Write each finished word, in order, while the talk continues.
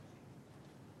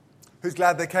Who's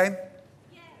glad they came?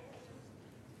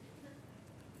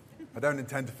 I don't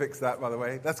intend to fix that, by the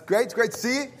way. That's great. It's great to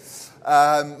see you.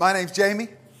 My name's Jamie.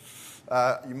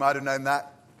 You might have known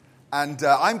that. And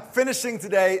I'm finishing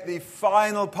today the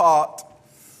final part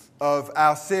of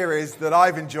our series that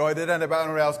I've enjoyed. I don't know about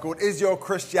anyone else, called Is Your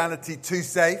Christianity Too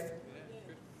Safe?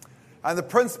 And the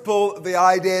principle, the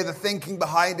idea, the thinking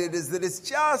behind it is that it's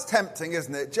just tempting,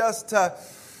 isn't it? Just to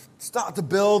start to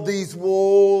build these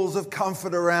walls of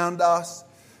comfort around us.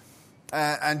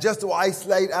 And just to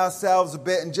isolate ourselves a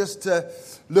bit and just to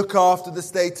look after the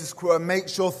status quo and make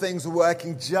sure things are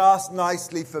working just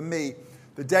nicely for me.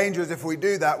 The danger is if we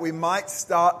do that, we might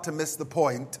start to miss the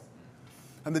point.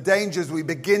 And the danger is we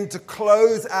begin to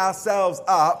close ourselves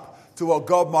up to what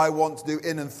God might want to do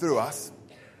in and through us.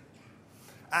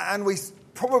 And we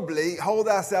probably hold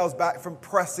ourselves back from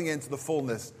pressing into the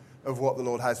fullness of what the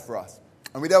Lord has for us.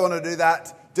 And we don't want to do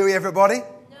that, do we, everybody?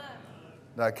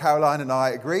 No, Caroline and I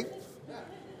agree.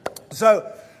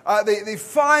 So, the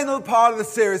final part of the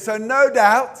series, so no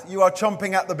doubt you are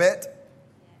chomping at the bit.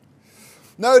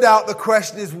 No doubt the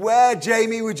question is, where,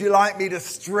 Jamie, would you like me to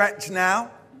stretch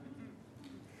now?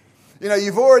 You know,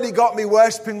 you've already got me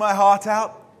worshipping my heart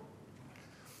out.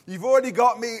 You've already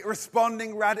got me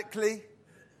responding radically.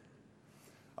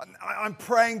 I'm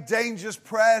praying dangerous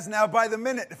prayers now by the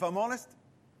minute, if I'm honest.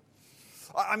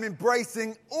 I'm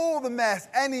embracing all the mess,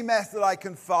 any mess that I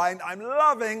can find. I'm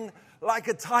loving like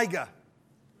a tiger.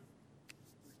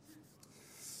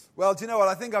 Well, do you know what?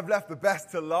 I think I've left the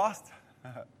best till last.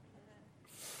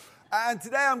 And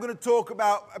today I'm going to talk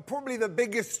about probably the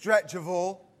biggest stretch of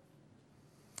all.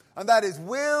 And that is,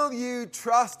 will you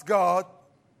trust God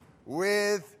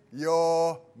with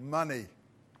your money?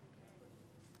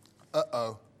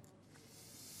 Uh-oh.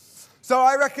 So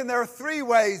I reckon there are three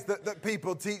ways that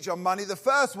people teach on money. The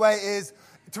first way is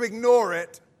to ignore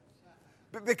it,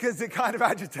 because it kind of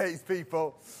agitates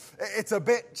people. It's a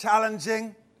bit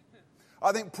challenging.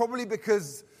 I think probably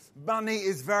because money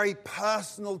is very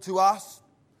personal to us.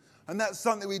 And that's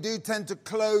something we do tend to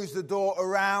close the door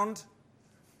around.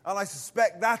 And I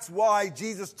suspect that's why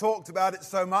Jesus talked about it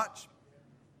so much.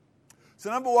 So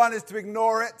number one is to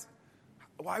ignore it.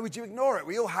 Why would you ignore it?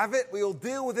 We all have it. We all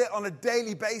deal with it on a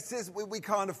daily basis. We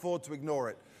can't afford to ignore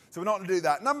it. So we're not going to do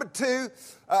that. Number two,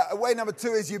 way number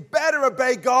two is you better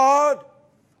obey God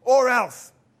or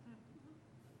else.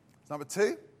 That's number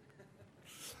two.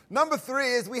 Number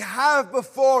three is we have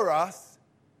before us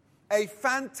a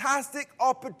fantastic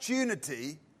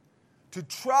opportunity to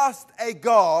trust a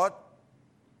God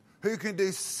who can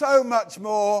do so much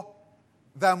more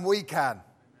than we can.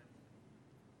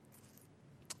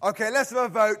 Okay, let's have a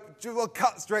vote. We'll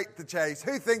cut straight to the chase.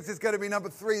 Who thinks it's going to be number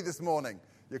three this morning?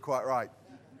 You're quite right.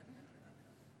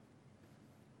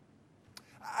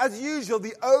 As usual,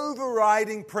 the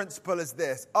overriding principle is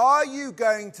this. Are you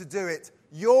going to do it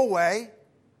your way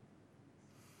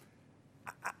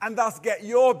and thus get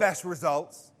your best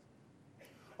results?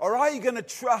 Or are you going to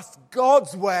trust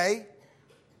God's way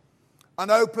and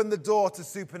open the door to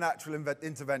supernatural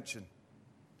intervention?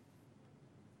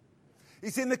 You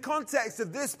see, in the context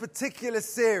of this particular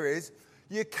series,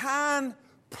 you can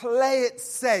play it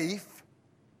safe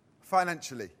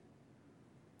financially.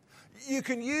 You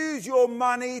can use your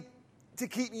money to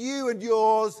keep you and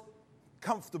yours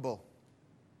comfortable.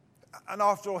 And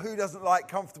after all, who doesn't like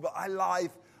comfortable? I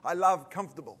love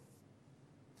comfortable.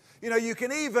 You know, you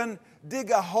can even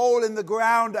dig a hole in the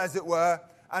ground, as it were,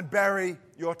 and bury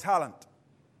your talent.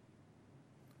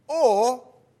 Or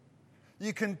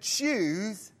you can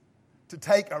choose to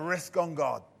take a risk on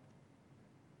God.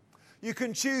 You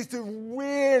can choose to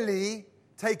really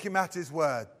take him at his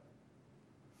word.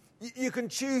 You can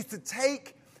choose to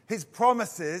take his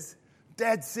promises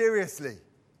dead seriously.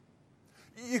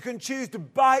 You can choose to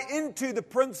buy into the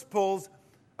principles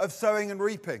of sowing and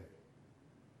reaping.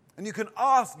 And you can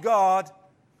ask God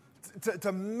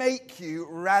to make you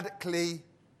radically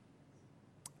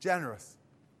generous.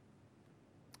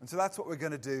 And so that's what we're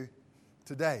going to do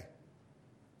today.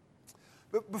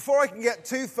 But before I can get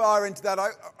too far into that,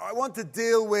 I want to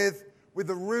deal with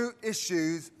the root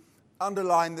issues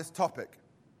underlying this topic.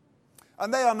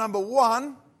 And they are, number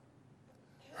one,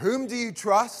 whom do you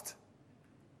trust?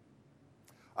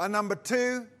 And number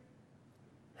two,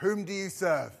 whom do you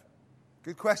serve?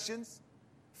 Good questions?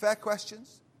 Fair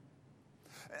questions?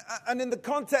 And in the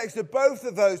context of both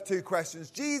of those two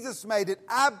questions, Jesus made it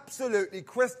absolutely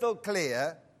crystal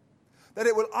clear that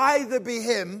it will either be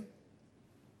him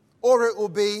or it will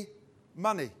be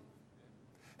money.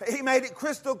 He made it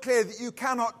crystal clear that you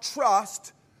cannot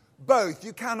trust both.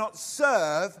 You cannot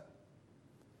serve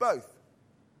both.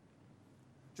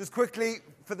 Just quickly,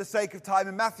 for the sake of time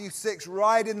in Matthew 6,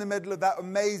 right in the middle of that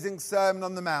amazing Sermon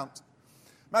on the Mount.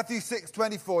 Matthew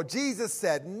 6:24, Jesus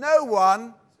said, "No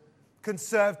one can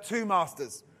serve two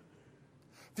masters,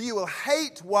 for you will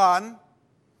hate one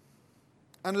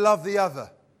and love the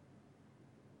other."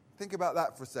 Think about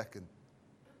that for a second.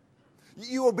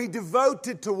 You will be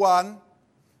devoted to one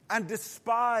and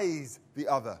despise the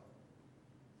other.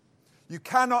 You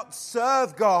cannot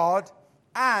serve God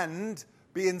and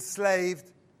be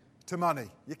enslaved to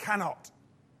money. You cannot.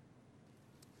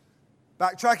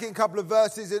 Backtracking a couple of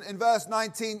verses, in verse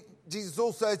 19, Jesus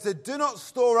also said, "Do not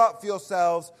store up for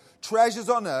yourselves treasures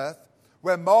on earth,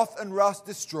 where moth and rust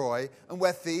destroy, and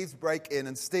where thieves break in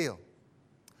and steal.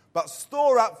 But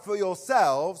store up for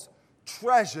yourselves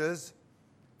treasures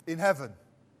in heaven."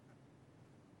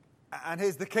 And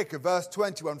here's the kicker, verse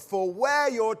 21. "For where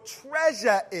your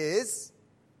treasure is,"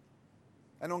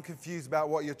 anyone confused about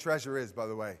what your treasure is, by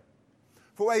the way?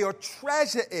 "For where your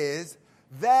treasure is,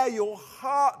 there your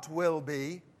heart will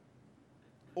be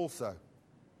also."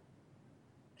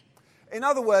 In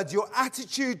other words, your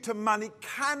attitude to money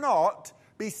cannot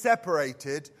be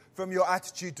separated from your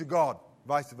attitude to God,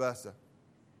 vice versa.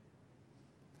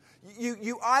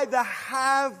 You either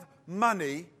have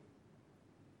money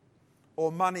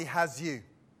or money has you.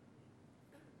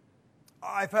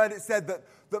 I've heard it said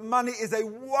that money is a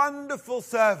wonderful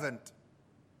servant,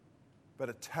 but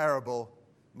a terrible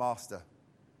master.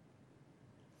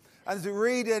 And as we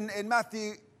read in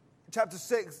Matthew chapter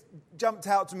 6, jumped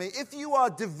out to me, if you are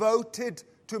devoted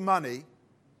to money,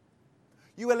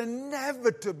 you will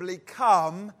inevitably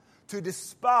come to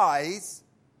despise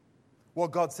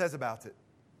what God says about it.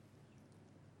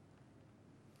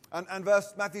 And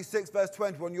Matthew 6, verse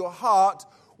 21, your heart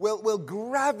will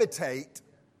gravitate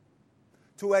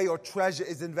to where your treasure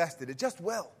is invested. It just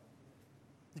will.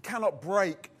 You cannot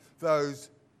break those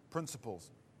principles.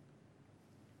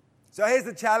 So here's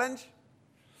the challenge.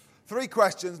 3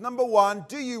 questions. Number 1,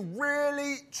 do you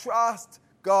really trust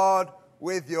God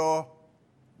with your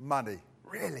money?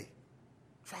 Really?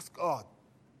 Trust God.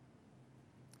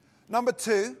 Number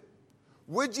 2,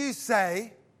 would you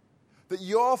say that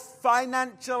your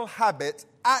financial habits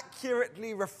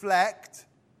accurately reflect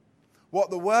what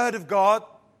the Word of God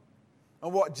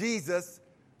and what Jesus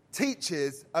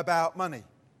teaches about money?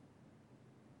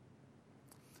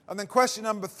 And then question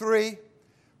number 3,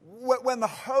 when the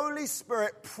Holy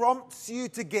Spirit prompts you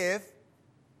to give,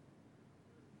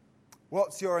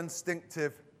 what's your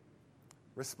instinctive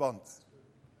response?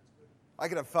 I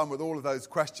could have fun with all of those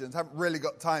questions. I haven't really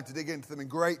got time to dig into them in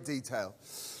great detail.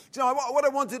 Do you know, what I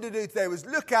wanted to do today was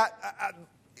look at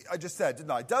I just said,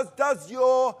 didn't I? Does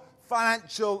your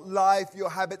financial life, your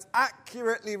habits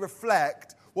accurately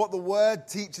reflect what the Word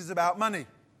teaches about money?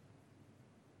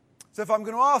 So if I'm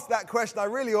going to ask that question, I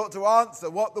really ought to answer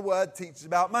what the Word teaches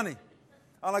about money.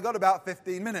 And I got about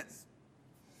 15 minutes.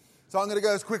 So I'm going to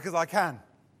go as quick as I can.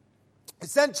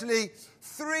 Essentially,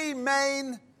 3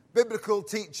 main biblical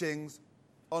teachings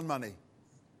on money.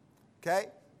 Okay?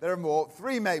 There are more.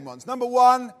 3 main ones. Number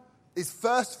 1 is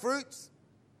first fruits.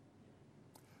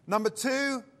 Number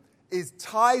 2 is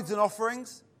tithes and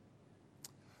offerings.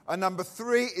 And number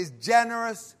 3 is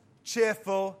generous,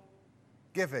 cheerful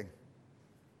giving.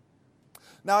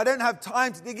 Now, I don't have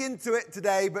time to dig into it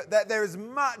today, but there is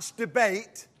much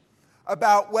debate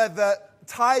about whether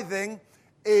tithing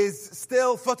is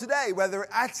still for today, whether it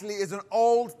actually is an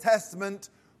Old Testament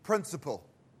principle.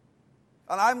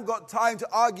 And I haven't got time to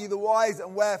argue the whys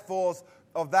and wherefores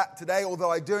of that today, although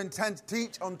I do intend to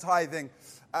teach on tithing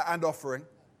and offering.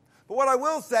 But what I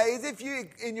will say is if you,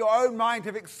 in your own mind,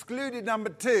 have excluded number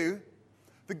 2,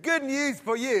 the good news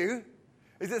for you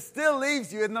is it still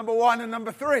leaves you with number 1 and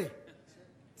number 3.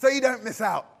 So you don't miss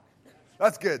out.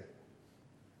 That's good.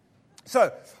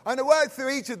 So I'm going to work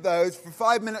through each of those for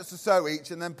 5 minutes or so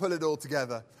each and then pull it all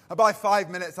together. And by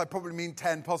 5 minutes, I probably mean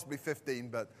 10, possibly 15,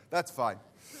 but that's fine.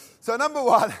 So number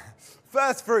 1,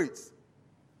 first fruits.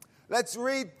 Let's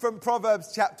read from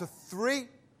Proverbs chapter 3.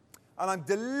 And I'm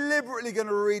deliberately going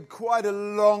to read quite a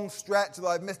long stretch, although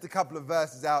I've missed a couple of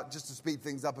verses out just to speed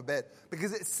things up a bit,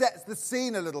 because it sets the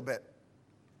scene a little bit.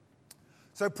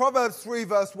 So Proverbs 3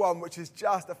 verse 1, which is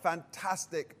just a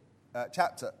fantastic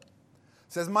chapter,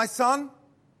 says, "My son,"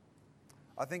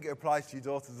 I think it applies to you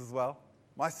daughters as well,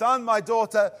 "My son, my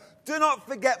daughter, do not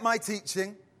forget my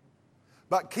teaching,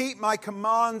 but keep my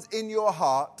commands in your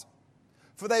heart,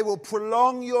 for they will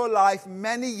prolong your life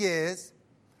many years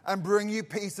and bring you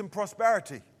peace and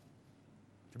prosperity." Do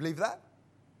you believe that?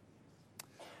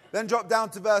 Then drop down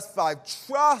to verse 5.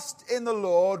 "Trust in the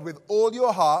Lord with all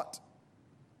your heart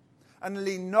and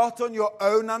lean not on your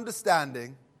own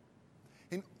understanding.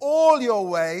 In all your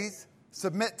ways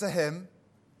submit to him,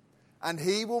 and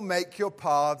he will make your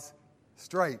paths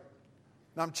straight.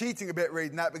 Now, I'm cheating a bit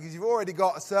reading that because you've already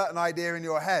got a certain idea in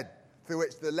your head through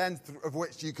which the lens of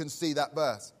which you can see that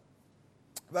verse.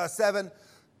 Verse 7,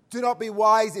 do not be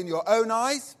wise in your own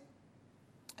eyes.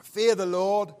 Fear the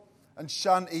Lord and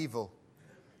shun evil.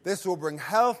 This will bring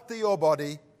health to your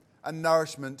body and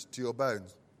nourishment to your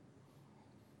bones.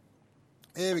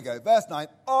 Here we go. Verse 9,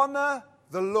 honor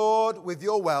the Lord with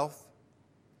your wealth,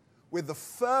 with the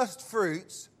first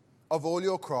fruits of all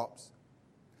your crops.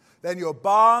 Then your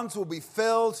barns will be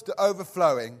filled to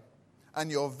overflowing,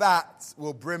 and your vats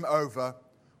will brim over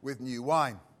with new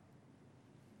wine.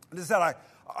 And as I said,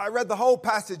 I read the whole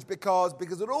passage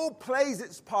because it all plays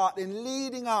its part in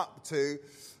leading up to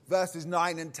verses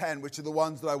 9 and 10, which are the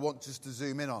ones that I want just to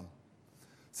zoom in on.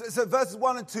 So verses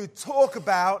 1 and 2 talk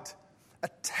about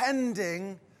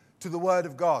attending to the Word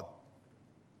of God.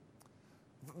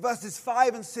 Verses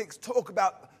 5 and 6 talk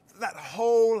about that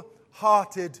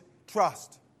wholehearted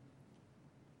trust.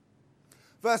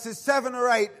 Verses 7 or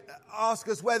 8 ask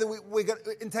us whether we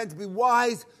intend to be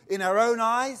wise in our own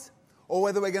eyes or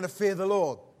whether we're going to fear the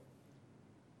Lord.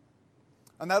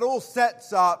 And that all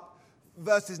sets up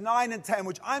verses 9 and 10,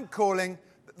 which I'm calling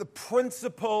the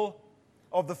principle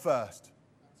of the first.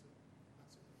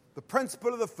 The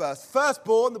principle of the first.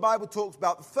 Firstborn, the Bible talks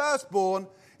about the firstborn.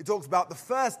 It talks about the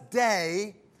first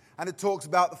day, and it talks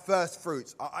about the first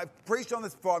fruits. I've preached on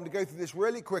this before. I'm going to go through this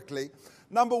really quickly.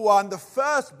 Number one, the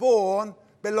firstborn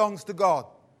belongs to God.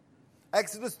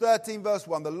 Exodus 13, verse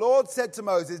 1. The Lord said to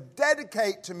Moses,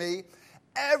 dedicate to me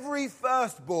every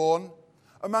firstborn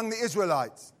among the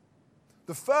Israelites.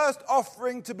 The first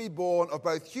offering to be born of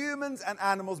both humans and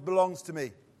animals belongs to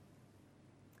me.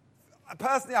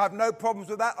 Personally, I have no problems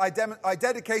with that. I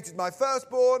dedicated my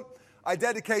firstborn, I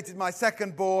dedicated my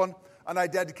secondborn, and I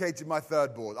dedicated my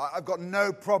thirdborn. I've got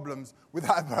no problems with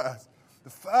that verse. The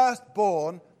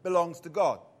firstborn belongs to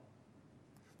God.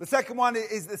 The second one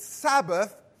is the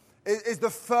Sabbath is the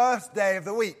first day of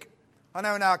the week. I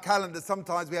know in our calendar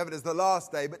sometimes we have it as the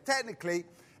last day, but technically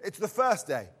it's the first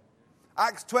day.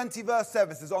 Acts 20 verse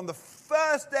 7 says, on the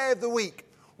first day of the week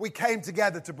we came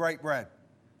together to break bread.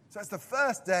 So it's the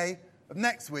first day of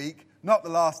next week, not the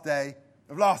last day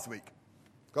of last week.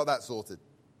 Got that sorted.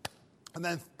 And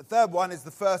then the third one is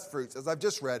the first fruits, as I've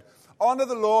just read. Honor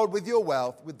the Lord with your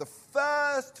wealth, with the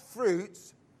first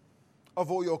fruits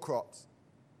of all your crops.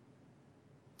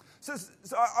 So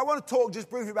I want to talk just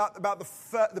briefly about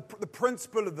the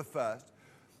principle of the first.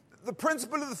 The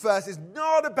principle of the first is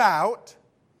not about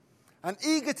an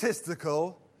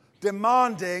egotistical,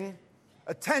 demanding,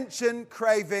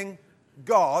 attention-craving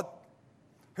God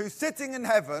who's sitting in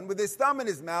heaven with his thumb in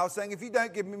his mouth saying, if you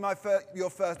don't give me your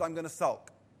first, I'm going to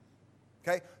sulk.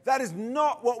 Okay? That is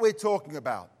not what we're talking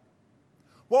about.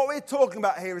 What we're talking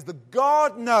about here is that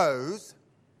God knows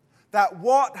that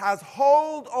what has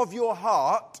hold of your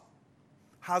heart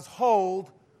has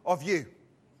hold of you.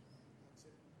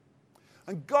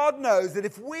 And God knows that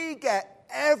if we get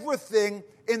everything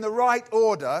in the right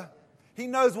order, he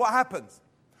knows what happens.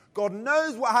 God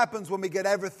knows what happens when we get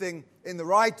everything in the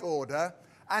right order,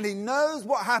 and he knows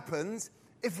what happens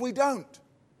if we don't.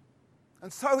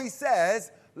 And so he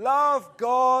says, love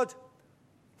God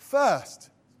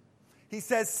first. He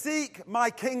says, seek my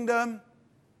kingdom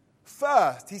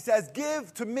first. He says,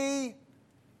 give to me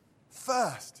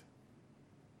first.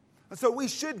 And so we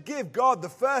should give God the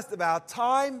first of our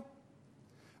time,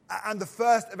 and the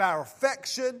first of our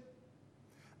affection,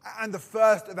 and the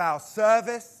first of our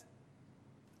service,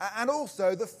 and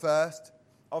also the first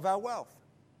of our wealth.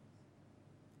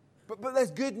 But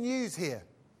there's good news here.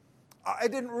 I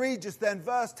didn't read just then,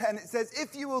 verse 10, it says,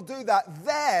 if you will do that,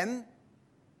 then,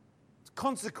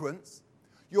 consequence,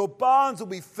 your barns will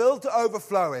be filled to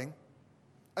overflowing,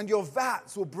 and your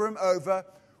vats will brim over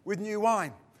with new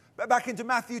wine. But back into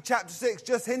Matthew chapter 6,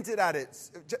 just hinted at it.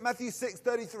 Matthew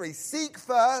 6:33, seek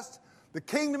first the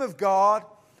kingdom of God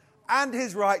and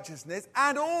his righteousness,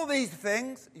 and all these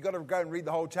things, you've got to go and read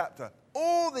the whole chapter,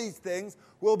 all these things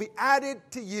will be added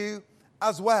to you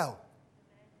as well.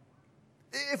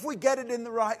 If we get it in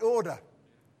the right order.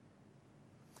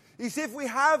 You see, if we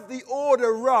have the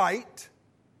order right,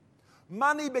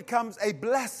 money becomes a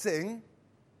blessing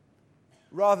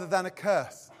rather than a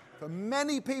curse. For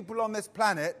many people on this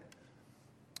planet,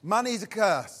 money is a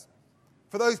curse.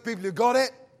 For those people who got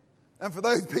it, and for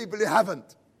those people who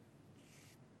haven't.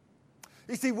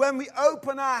 You see, when we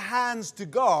open our hands to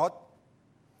God,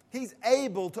 he's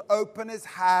able to open his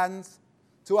hands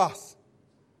to us.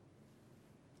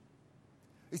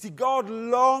 You see, God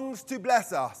longs to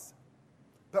bless us,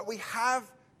 but we have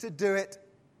to do it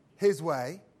his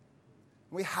way,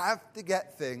 We have to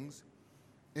get things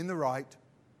in the right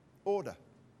order.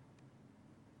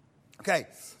 Okay,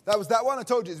 that was that one. I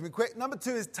told you it's been quick. Number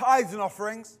 2 is tithes and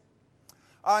offerings.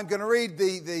 I'm going to read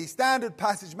the standard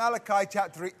passage, Malachi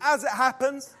chapter 3. As it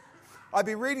happens, I've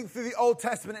been reading through the Old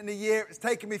Testament in a year. It's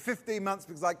taken me 15 months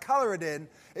because I colour it in.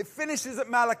 It finishes at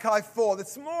Malachi 4.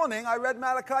 This morning, I read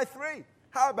Malachi 3.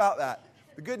 How about that?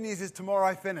 The good news is tomorrow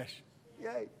I finish.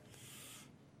 Yay.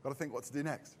 Got to think what to do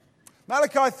next.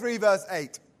 Malachi 3 verse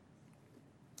 8.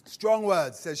 Strong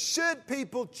words. Says, should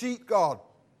people cheat God?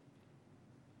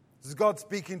 This is God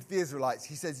speaking to the Israelites.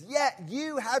 He says, yet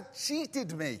you have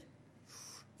cheated me.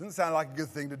 Doesn't sound like a good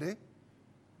thing to do.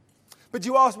 But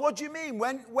you ask, what do you mean?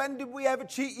 When did we ever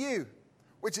cheat you?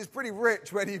 Which is pretty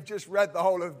rich when you've just read the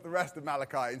whole of the rest of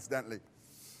Malachi, incidentally.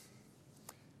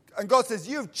 And God says,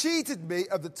 you have cheated me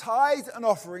of the tithes and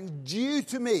offerings due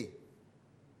to me. He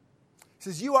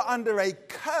says, you are under a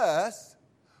curse,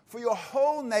 for your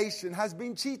whole nation has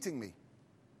been cheating me.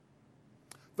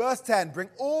 Verse 10, bring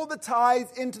all the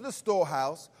tithes into the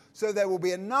storehouse, so there will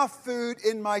be enough food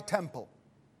in my temple.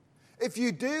 If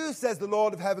you do, says the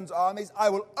Lord of heaven's armies, I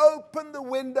will open the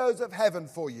windows of heaven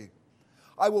for you.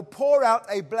 I will pour out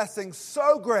a blessing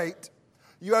so great,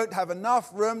 you won't have enough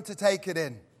room to take it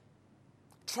in.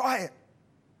 Try it.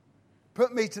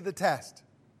 Put me to the test.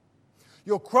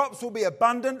 Your crops will be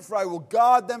abundant, for I will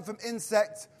guard them from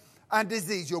insects and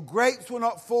disease. Your grapes will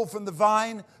not fall from the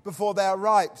vine before they are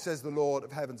ripe, says the Lord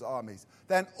of heaven's armies.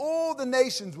 Then all the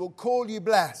nations will call you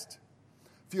blessed,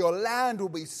 for your land will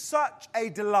be such a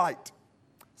delight,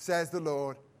 says the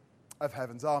Lord of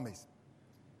heaven's armies.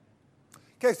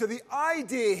 Okay, so the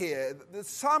idea here, the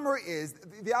summary is,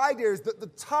 the idea is that the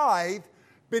tithe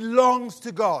belongs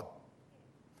to God.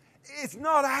 It's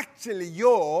not actually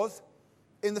yours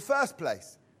in the first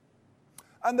place.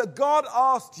 And that God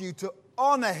asked you to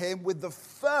honor him with the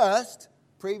first,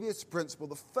 previous principle,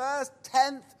 the first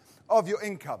tenth of your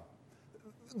income.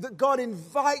 That God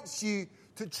invites you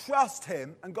to trust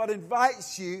him, and God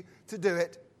invites you to do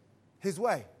it his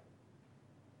way.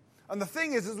 And the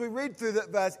thing is, as we read through that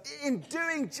verse, in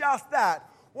doing just that,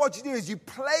 what you do is you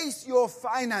place your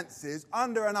finances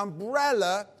under an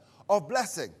umbrella of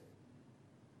blessing.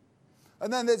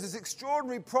 And then there's this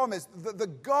extraordinary promise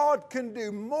that God can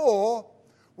do more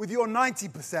with your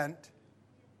 90%,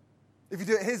 if you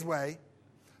do it his way,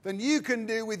 than you can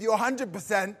do with your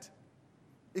 100%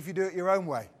 if you do it your own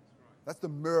way. That's the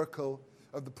miracle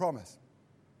of the promise.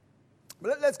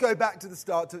 But let's go back to the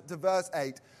start, to verse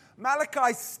 8.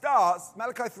 Malachi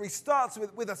 3 starts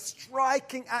with a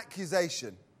striking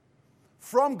accusation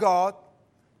from God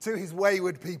to his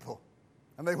wayward people.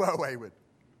 And they were wayward.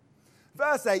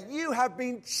 Verse 8, you have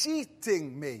been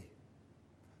cheating me.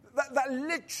 That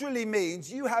literally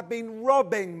means you have been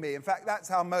robbing me. In fact, that's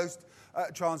how most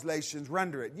translations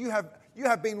render it. You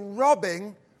have been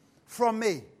robbing from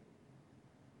me.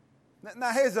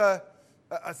 Now here's a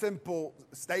simple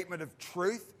statement of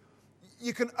truth.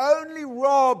 You can only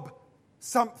rob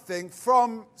something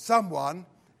from someone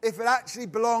if it actually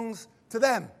belongs to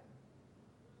them.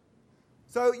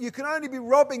 So you can only be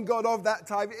robbing God of that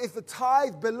tithe if the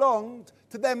tithe belonged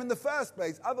to them in the first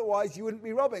place. Otherwise, you wouldn't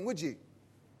be robbing, would you?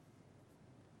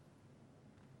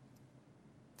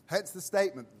 Hence the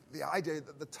statement, the idea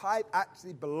that the tithe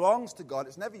actually belongs to God.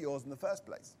 It's never yours in the first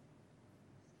place.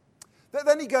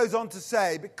 Then he goes on to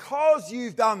say, because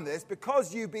you've done this,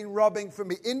 because you've been robbing from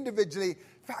me individually,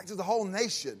 in fact, as a whole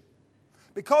nation,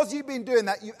 because you've been doing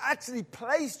that, you've actually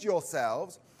placed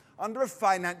yourselves under a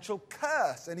financial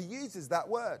curse. And he uses that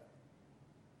word.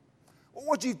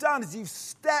 What you've done is you've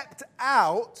stepped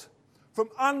out from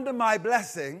under my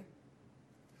blessing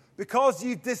because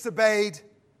you've disobeyed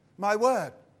my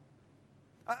word.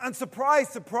 And surprise,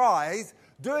 surprise,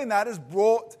 doing that has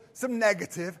brought some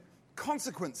negative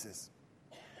consequences.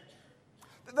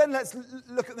 Then let's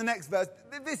look at the next verse.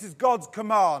 This is God's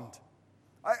command.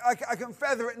 I can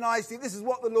feather it nicely. This is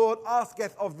what the Lord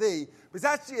asketh of thee. But it's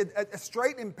actually a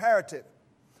straight imperative.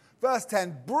 Verse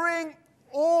 10, bring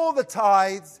all the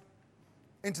tithes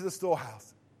into the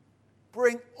storehouse.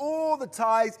 Bring all the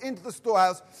tithes into the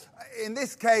storehouse. In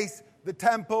this case, the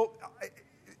temple,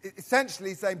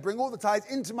 essentially saying, bring all the tithes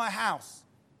into my house.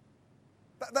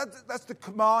 That's the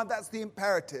command, that's the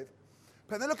imperative.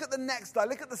 But then look at the next slide.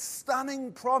 Look at the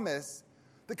stunning promise.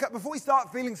 Before we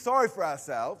start feeling sorry for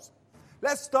ourselves,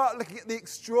 let's start looking at the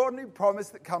extraordinary promise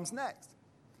that comes next.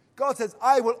 God says,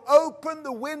 I will open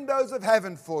the windows of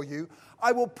heaven for you.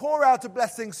 I will pour out a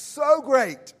blessing so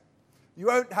great, you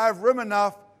won't have room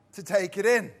enough to take it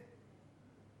in.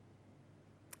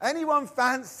 Anyone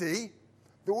fancy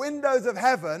the windows of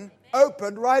heaven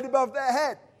opened right above their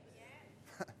head?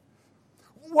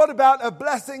 What about a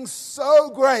blessing so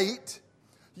great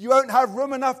you won't have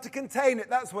room enough to contain it?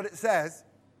 That's what it says.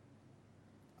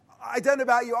 I don't know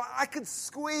about you. I could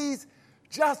squeeze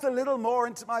just a little more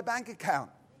into my bank account,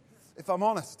 if I'm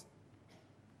honest.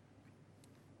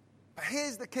 But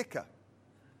here's the kicker.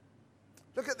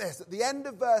 Look at this. At the end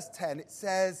of verse 10, it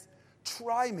says,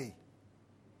 try me.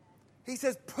 He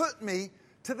says, put me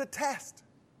to the test.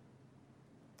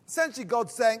 Essentially,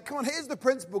 God's saying, come on, here's the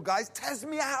principle, guys. Test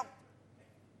me out.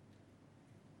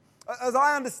 As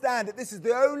I understand it, this is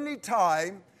the only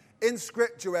time in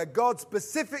Scripture where God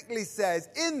specifically says,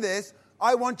 in this,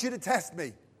 I want you to test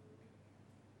me.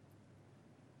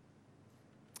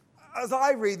 As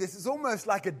I read this, it's almost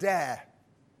like a dare.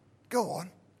 Go on.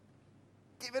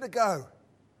 Give it a go.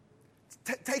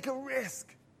 Take a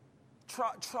risk.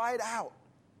 Try it out.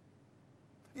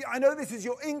 Yeah, I know this is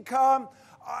your income.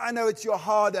 I know it's your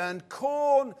hard-earned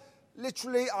corn.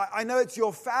 Literally, I know it's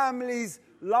your family's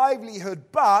livelihood.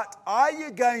 But are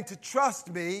you going to trust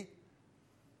me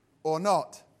or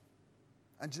not?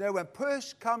 And you know, when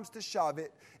push comes to shove,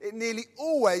 it nearly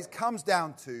always comes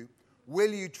down to,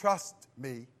 will you trust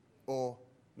me or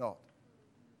not?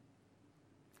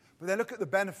 But then look at the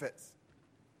benefits.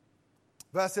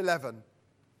 Verse 11,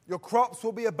 your crops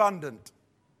will be abundant,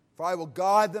 for I will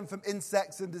guard them from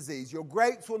insects and disease. Your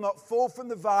grapes will not fall from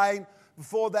the vine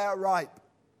before they are ripe,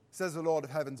 says the Lord of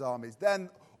heaven's armies. Then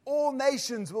all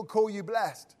nations will call you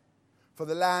blessed, for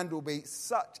the land will be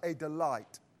such a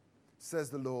delight, says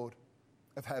the Lord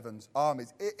of heaven's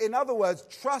armies. In other words,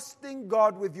 trusting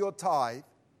God with your tithe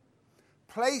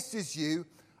places you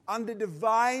under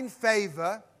divine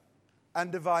favor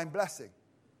and divine blessing.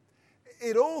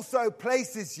 It also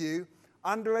places you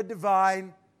under a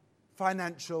divine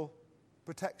financial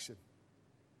protection.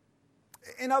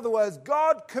 In other words,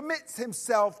 God commits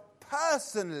himself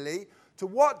personally to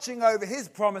watching over his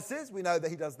promises. We know that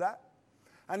he does that.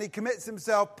 And he commits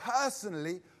himself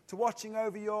personally to watching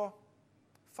over your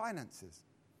finances.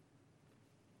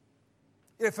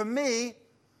 You know, for me,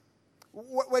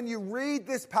 when you read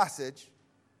this passage,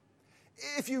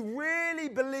 if you really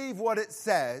believe what it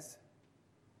says,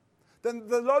 then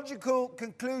the logical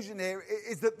conclusion here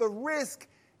is that the risk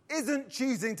isn't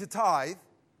choosing to tithe.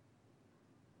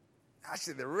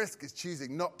 Actually, the risk is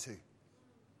choosing not to.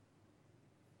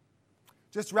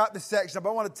 Just to wrap this section up,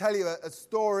 I want to tell you a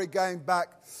story going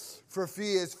back for a few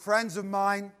years. Friends of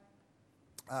mine,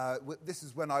 this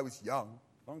is when I was young,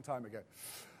 a long time ago.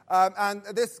 And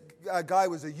this guy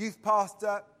was a youth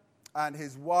pastor, and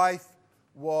his wife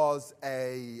was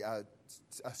a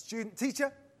student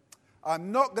teacher.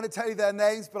 I'm not going to tell you their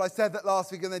names, but I said that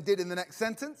last week and they did in the next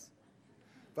sentence.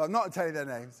 But I'm not going to tell you their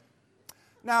names.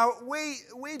 Now,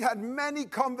 we'd had many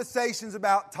conversations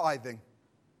about tithing.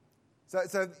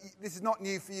 So this is not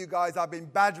new for you guys. I've been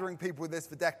badgering people with this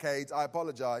for decades. I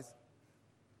apologize.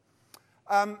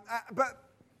 But,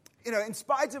 you know, in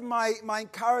spite of my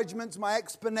encouragements, my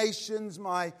explanations,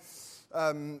 my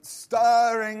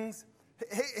stirrings,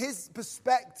 his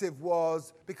perspective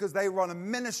was, because they were on a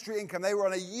ministry income, they were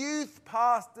on a youth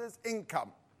pastor's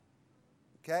income.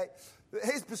 Okay?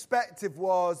 His perspective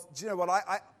was, do you know what,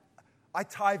 I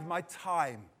tithe my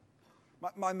time.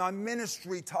 My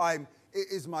ministry time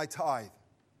is my tithe.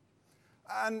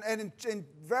 And in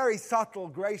very subtle,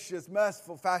 gracious,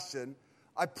 merciful fashion,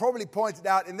 I probably pointed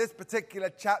out in this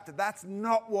particular chapter, that's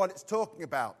not what it's talking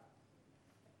about.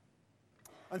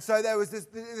 And so there was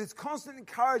this constant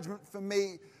encouragement for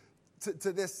me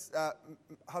to this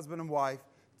husband and wife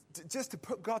just to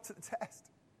put God to the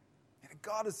test. You know,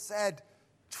 God has said,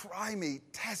 try me,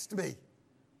 test me.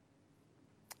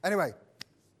 Anyway,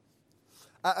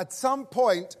 at some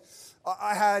point,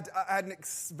 I had a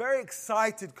very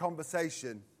excited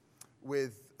conversation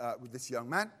with this young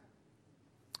man.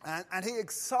 And he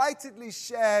excitedly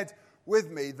shared with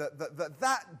me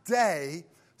that day,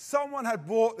 someone had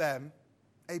bought them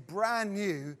a brand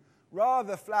new,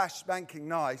 rather flash spanking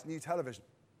nice new television.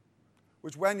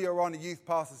 Which when you're on a youth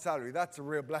pastor's salary, that's a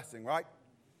real blessing, right?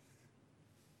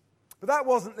 But that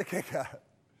wasn't the kicker.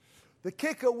 The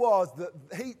kicker was that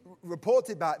he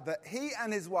reported back that he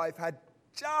and his wife had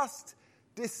just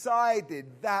decided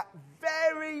that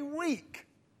very week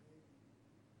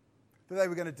that they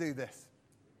were going to do this.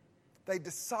 They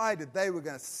decided they were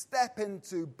going to step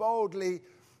boldly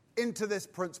into this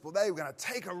principle. They were going to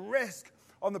take a risk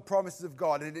on the promises of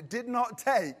God. And it did not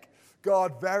take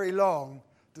God very long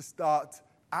to start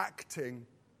acting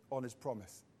on his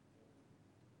promise.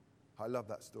 I love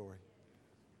that story.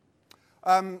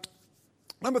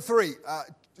 Number 3,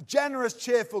 generous,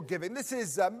 cheerful giving. This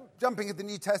is jumping into the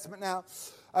New Testament now.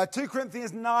 2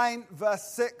 Corinthians 9, verse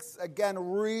 6. Again, a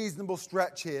reasonable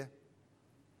stretch here.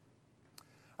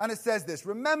 And it says this,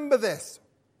 remember this,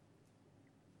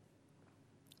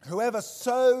 whoever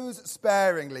sows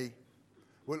sparingly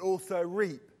will also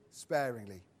reap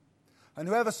sparingly. And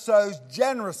whoever sows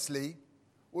generously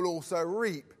will also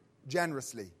reap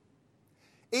generously.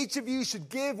 Each of you should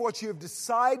give what you have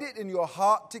decided in your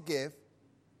heart to give,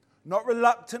 not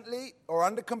reluctantly or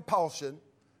under compulsion,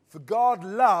 for God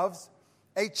loves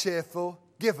a cheerful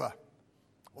giver.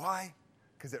 Why?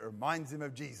 Because it reminds him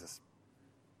of Jesus.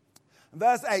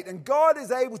 Verse 8, and God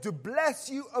is able to bless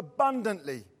you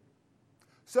abundantly,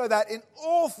 so that in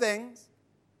all things,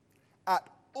 at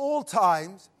all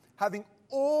times, having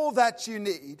all that you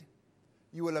need,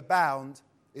 you will abound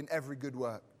in every good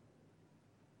work.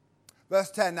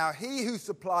 Verse 10, now he who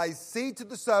supplies seed to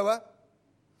the sower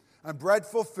and bread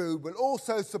for food will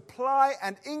also supply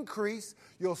and increase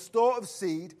your store of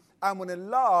seed and will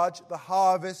enlarge the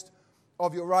harvest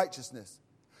of your righteousness.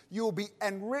 You will be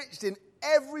enriched in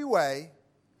every way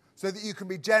so that you can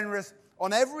be generous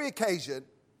on every occasion,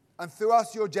 and through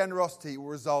us your generosity will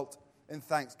result in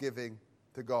thanksgiving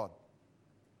to God.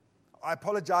 I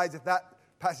apologize if that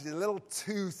passage is a little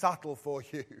too subtle for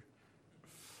you.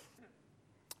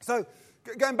 So,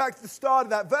 going back to the start of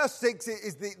that, verse 6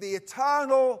 is the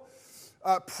eternal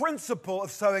principle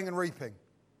of sowing and reaping.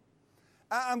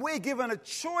 And we're given a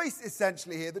choice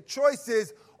essentially here. The choice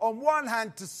is, on one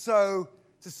hand, to sow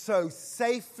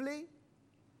safely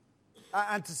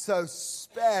and to sow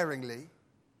sparingly.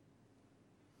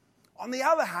 On the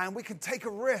other hand, we can take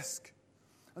a risk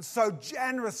and sow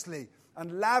generously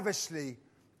and lavishly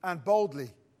and boldly.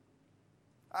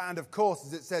 And of course,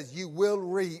 as it says, you will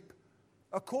reap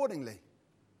accordingly.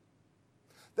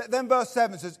 Then verse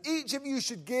 7 says, each of you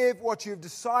should give what you have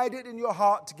decided in your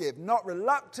heart to give, not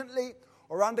reluctantly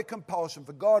or under compulsion,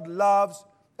 for God loves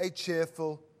a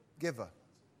cheerful giver.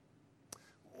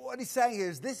 What he's saying here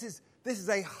is this is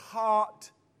a heart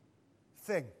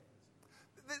thing.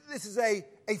 This is a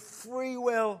free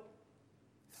will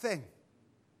thing.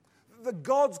 The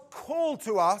God's call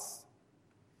to us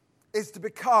is to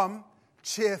become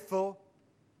cheerful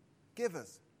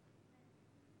givers.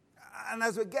 And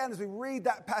as we read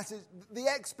that passage, the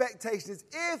expectation is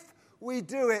if we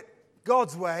do it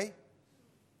God's way,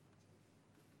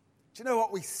 do you know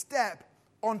what? We step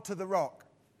onto the rock.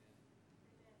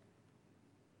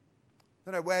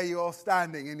 I don't know where you're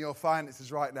standing in your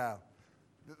finances right now.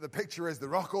 The picture is the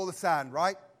rock or the sand,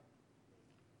 right?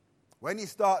 When you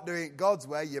start doing it God's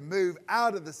way, you move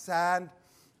out of the sand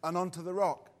and onto the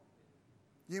rock.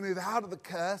 You move out of the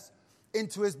curse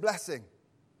into his blessing.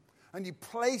 And you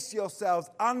place yourselves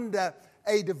under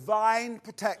a divine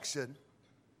protection,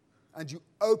 and you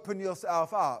open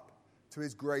yourself up to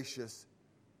his gracious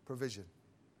provision.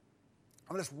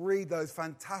 I'm going to just read those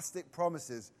fantastic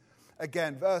promises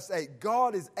again. Verse 8,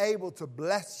 God is able to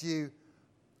bless you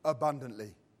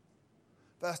abundantly.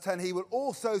 Verse 10, he will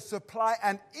also supply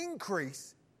and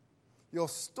increase your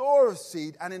store of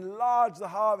seed and enlarge the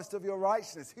harvest of your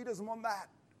righteousness. Who doesn't want that?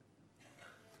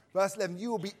 Verse 11,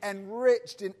 you will be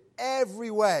enriched in every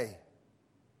way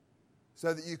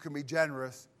so that you can be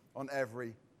generous on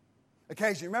every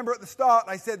occasion. Remember at the start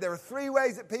I said there are three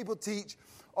ways that people teach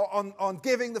on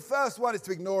giving. The first one is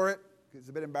to ignore it, because it's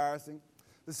a bit embarrassing.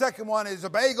 The second one is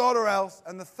obey God or else.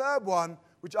 And the third one,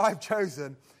 which I've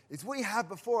chosen, is we have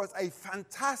before us a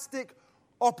fantastic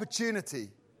opportunity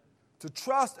to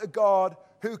trust a God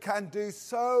who can do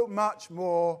so much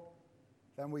more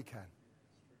than we can.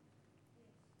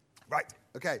 Right,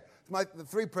 okay, the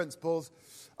three principles.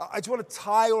 I just want to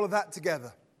tie all of that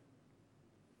together.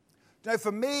 You know,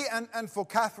 for me and for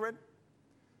Catherine,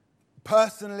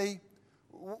 personally,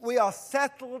 we are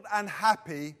settled and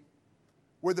happy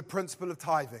with the principle of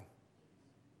tithing.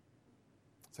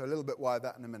 So a little bit why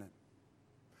that in a minute.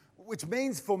 Which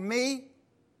means for me,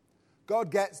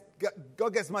 God gets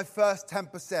my first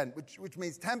 10%, which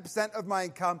means 10% of my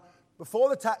income before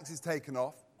the tax is taken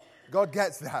off. God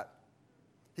gets that.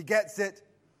 He gets it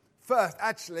first.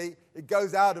 Actually, it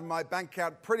goes out of my bank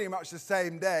account pretty much the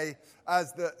same day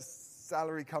as the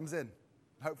salary comes in.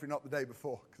 Hopefully not the day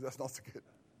before, because that's not so good.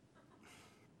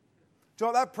 Do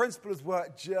you know what? That principle has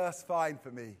worked just fine for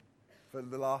me for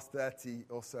the last 30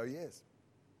 or so years.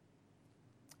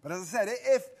 But as I said,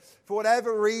 if for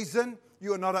whatever reason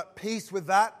you are not at peace with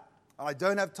that, and I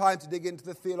don't have time to dig into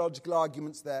the theological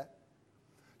arguments there,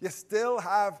 you still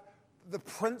have the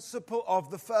principle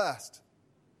of the first.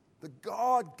 That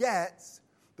God gets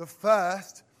the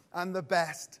first and the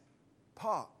best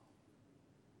part.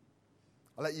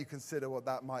 I'll let you consider what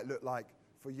that might look like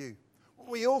for you.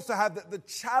 We also have the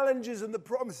challenges and the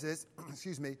promises,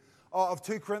 of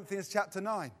 2 Corinthians chapter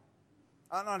 9.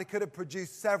 And I could have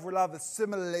produced several other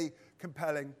similarly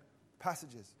compelling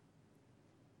passages.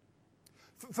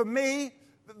 For me,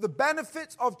 the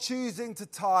benefits of choosing to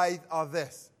tithe are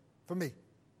this, for me.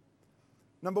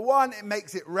 Number one, it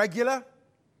makes it regular.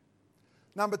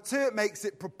 Number two, it makes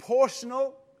it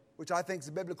proportional, which I think is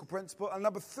a biblical principle. And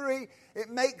number three, it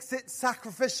makes it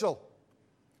sacrificial.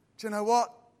 Do you know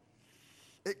what?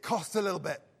 It costs a little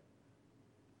bit.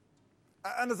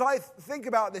 And as I think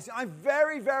about this, I'm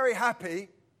very, very happy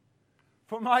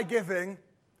for my giving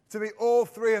to be all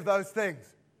three of those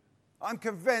things. I'm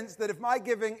convinced that if my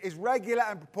giving is regular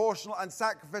and proportional and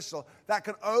sacrificial, that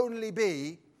can only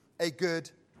be a good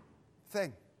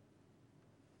thing.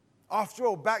 After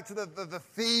all, back to the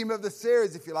theme of the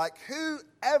series, if you like, who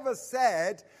ever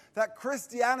said that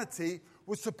Christianity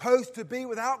was supposed to be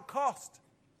without cost?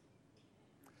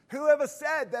 Who ever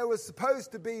said there was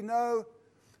supposed to be no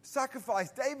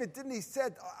sacrifice? David, didn't he,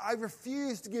 said, I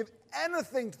refuse to give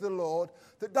anything to the Lord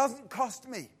that doesn't cost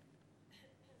me.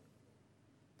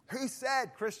 Who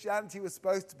said Christianity was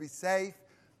supposed to be safe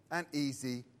and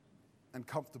easy and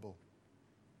comfortable?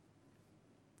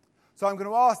 So I'm going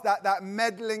to ask that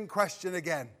meddling question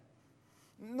again.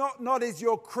 Not is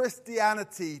your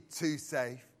Christianity too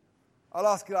safe? I'll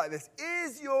ask you like this.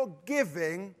 Is your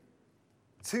giving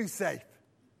too safe?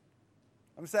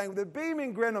 I'm saying with a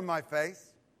beaming grin on my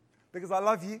face, because I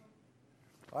love you.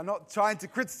 I'm not trying to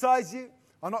criticize you.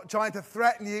 I'm not trying to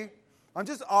threaten you. I'm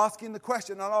just asking the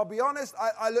question. And I'll be honest,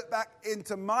 I look back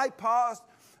into my past,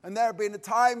 and there have been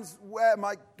times where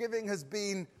my giving has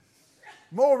been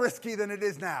more risky than it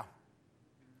is now.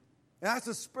 And that's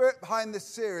the spirit behind this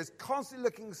series, constantly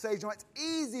looking to say, you know, it's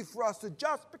easy for us to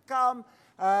just become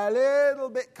a little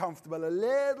bit comfortable, a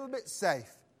little bit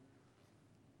safe.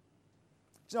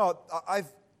 Do you know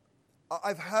what?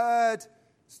 I've heard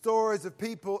stories of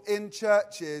people in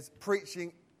churches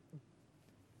preaching.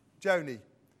 Joni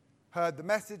heard the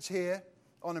message here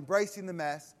on embracing the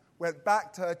mess, went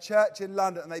back to her church in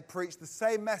London, and they preached the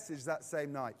same message that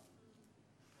same night.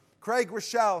 Craig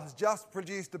Rochelle has just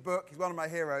produced a book, he's one of my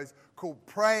heroes, called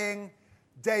Praying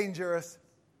Dangerous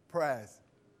Prayers.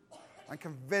 I'm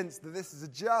convinced that this is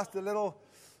just a little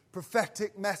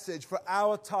prophetic message for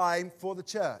our time for the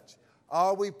church.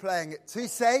 Are we playing it too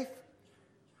safe?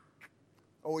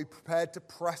 Or are we prepared to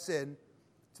press in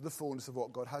to the fullness of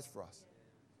what God has for us?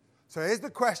 So here's the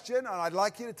question, and I'd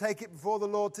like you to take it before the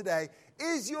Lord today.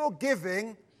 Is your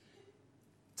giving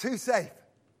too safe?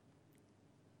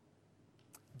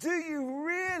 Do you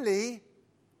really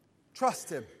trust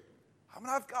him? I mean,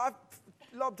 I've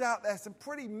lobbed out there some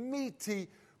pretty meaty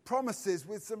promises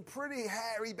with some pretty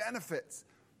hairy benefits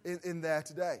in there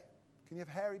today. Can you have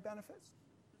hairy benefits?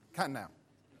 Can now.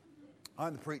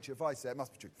 I'm the preacher. If I say it,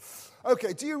 must be true.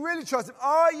 Okay, do you really trust him?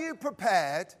 Are you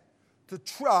prepared to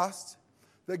trust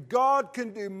that God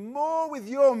can do more with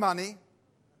your money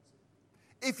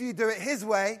if you do it his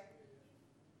way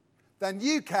than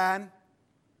you can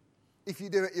if you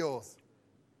do it yours?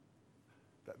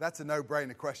 That's a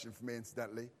no-brainer question for me,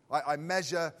 incidentally. I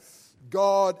measure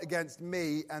God against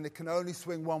me, and it can only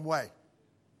swing one way.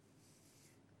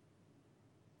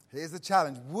 Here's the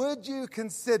challenge. Would you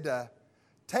consider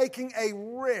taking a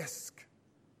risk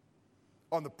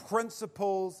on the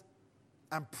principles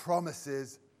and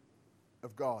promises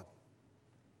of God?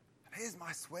 And here's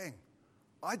my swing.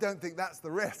 I don't think that's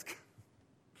the risk.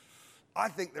 I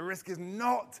think the risk is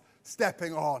not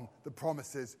stepping on the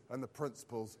promises and the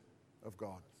principles of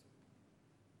God.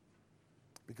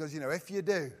 Because, you know, if you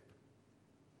do,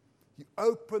 you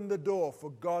open the door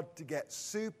for God to get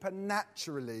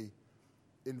supernaturally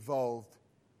involved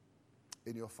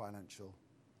in your financial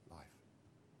life.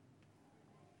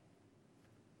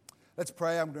 Let's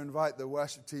pray. I'm going to invite the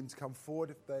worship team to come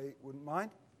forward if they wouldn't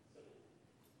mind.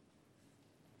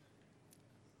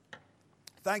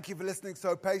 Thank you for listening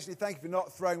so patiently. Thank you for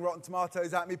not throwing rotten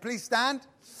tomatoes at me. Please stand.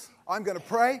 I'm going to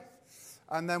pray,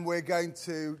 and then we're going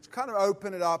to kind of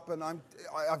open it up. And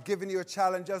I've given you a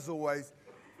challenge, as always.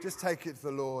 Just take it to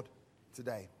the Lord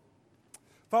today.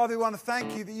 Father, we want to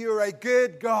thank you that you are a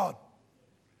good God.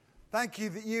 Thank you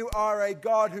that you are a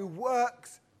God who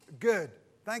works good.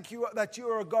 Thank you that you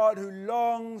are a God who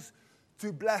longs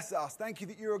to bless us. Thank you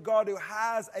that you're a God who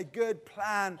has a good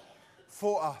plan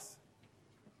for us.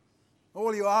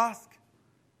 All you ask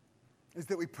is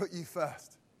that we put you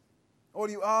first. All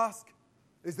you ask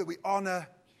is that we honor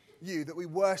you, that we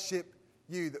worship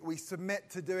you, that we submit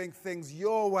to doing things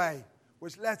your way,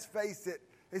 which, let's face it,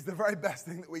 is the very best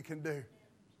thing that we can do.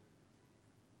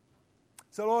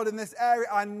 So, Lord, in this area,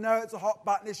 I know it's a hot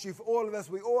button issue for all of us.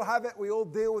 We all have it. We all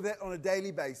deal with it on a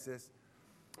daily basis.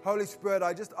 Holy Spirit,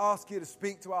 I just ask you to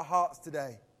speak to our hearts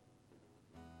today.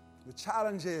 The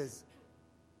challenge is,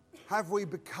 have we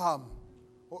become,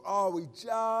 or are we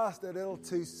just a little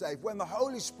too safe? When the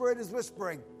Holy Spirit is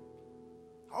whispering,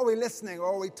 are we listening,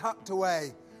 or are we tucked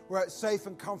away where it's safe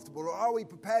and comfortable? Or are we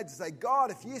prepared to say,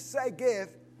 God, if you say give,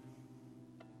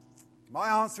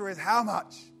 my answer is how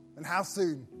much and how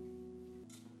soon?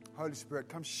 Holy Spirit,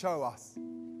 come show us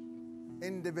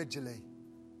individually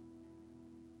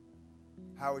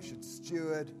how we should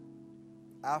steward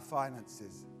our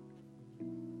finances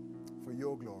for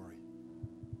your glory.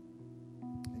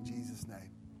 In Jesus'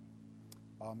 name,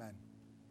 amen.